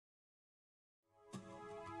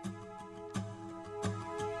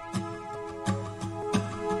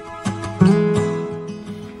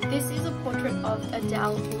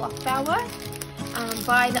Adele Bloch-Bauer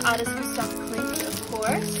by the artist Gustav Klimt, of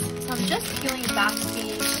course. So I'm just peeling back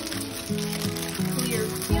the clear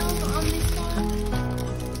film on this one.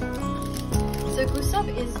 So Gustav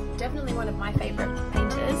is definitely one of my favorite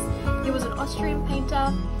painters. He was an Austrian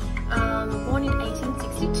painter, born in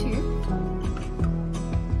 1862.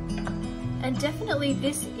 And definitely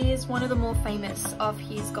this is one of the more famous of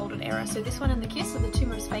his golden era. So this one and The Kiss are the two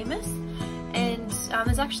most famous. And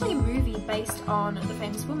there's actually a movie based on the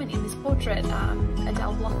famous woman in this portrait,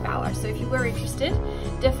 Adele Bloch-Bauer. So if you were interested,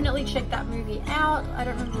 definitely check that movie out. I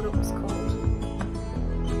don't remember what it was called.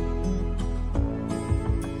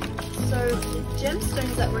 So the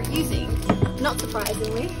gemstones that we're using, not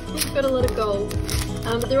surprisingly, we've got a lot of gold.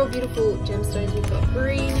 But they're all beautiful gemstones. We've got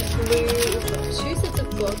green, blue, we've got two sets of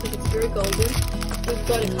gold because it's very golden. We've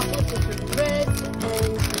got a couple of different reds and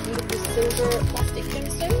beautiful silver plastic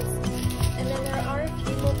gemstones. And then there are a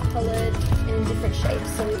few more coloured and in different shapes.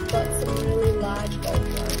 So we've got some really large gold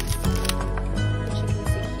ones, which you can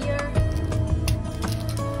see here.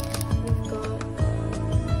 We've got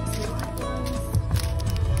some light ones,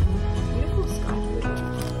 beautiful sky blue,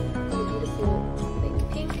 and a beautiful baby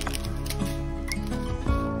pink.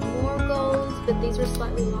 More gold, but these are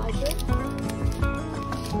slightly larger.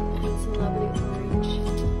 And some lovely orange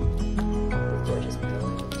with gorgeous pearl.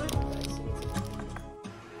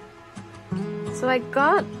 So I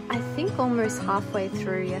got, I think, almost halfway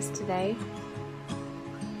through yesterday,